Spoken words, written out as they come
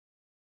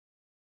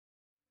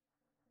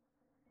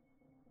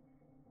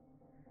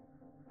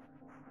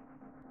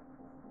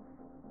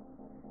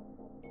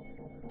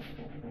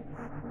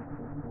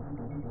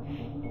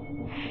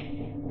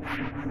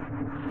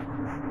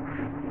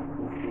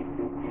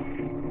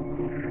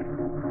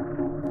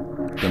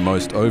The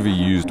most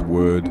overused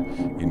word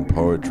in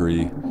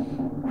poetry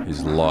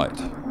is light.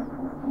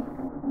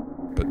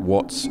 But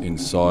what's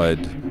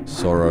inside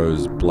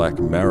sorrow's black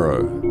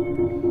marrow,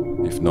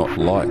 if not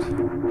light?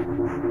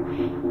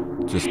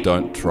 Just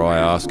don't try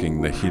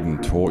asking the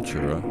hidden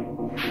torturer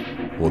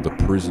or the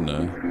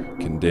prisoner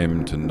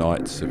condemned to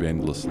nights of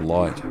endless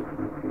light.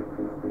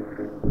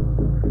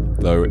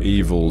 Though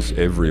evil's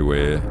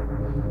everywhere,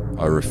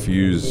 I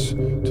refuse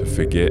to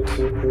forget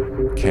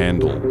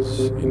candles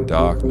in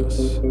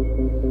darkness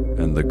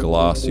and the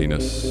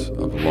glassiness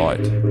of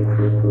light.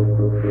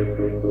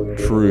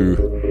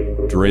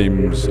 True,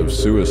 dreams of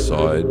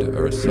suicide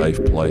are a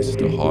safe place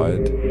to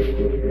hide,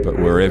 but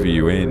wherever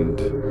you end,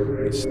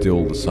 it's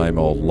still the same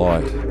old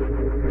light.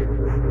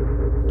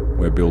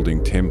 We're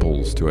building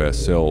temples to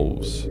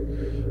ourselves,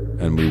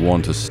 and we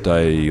want to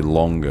stay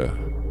longer,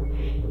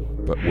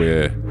 but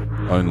we're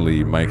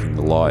only making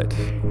light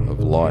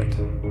of light.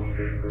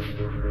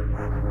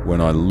 When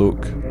I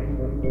look,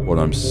 what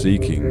I'm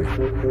seeking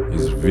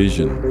is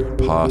vision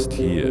past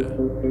here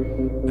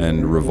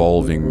and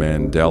revolving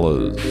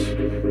mandalas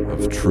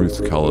of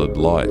truth-coloured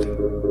light.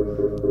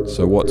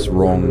 So what's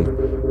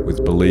wrong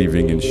with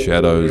believing in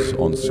shadows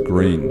on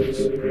screens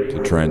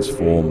to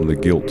transform the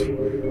guilt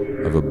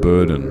of a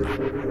burden?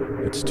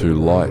 It's too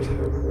light.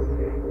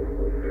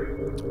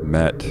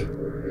 Matt,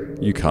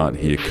 you can't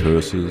hear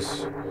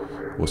curses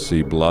or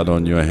see blood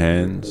on your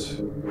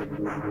hands,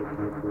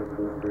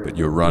 but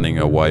you're running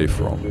away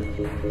from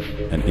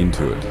and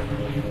into it.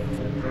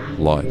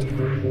 Light.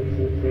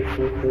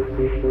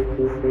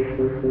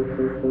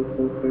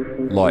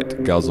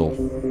 Light Ghazal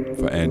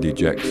for Andy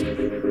Jackson.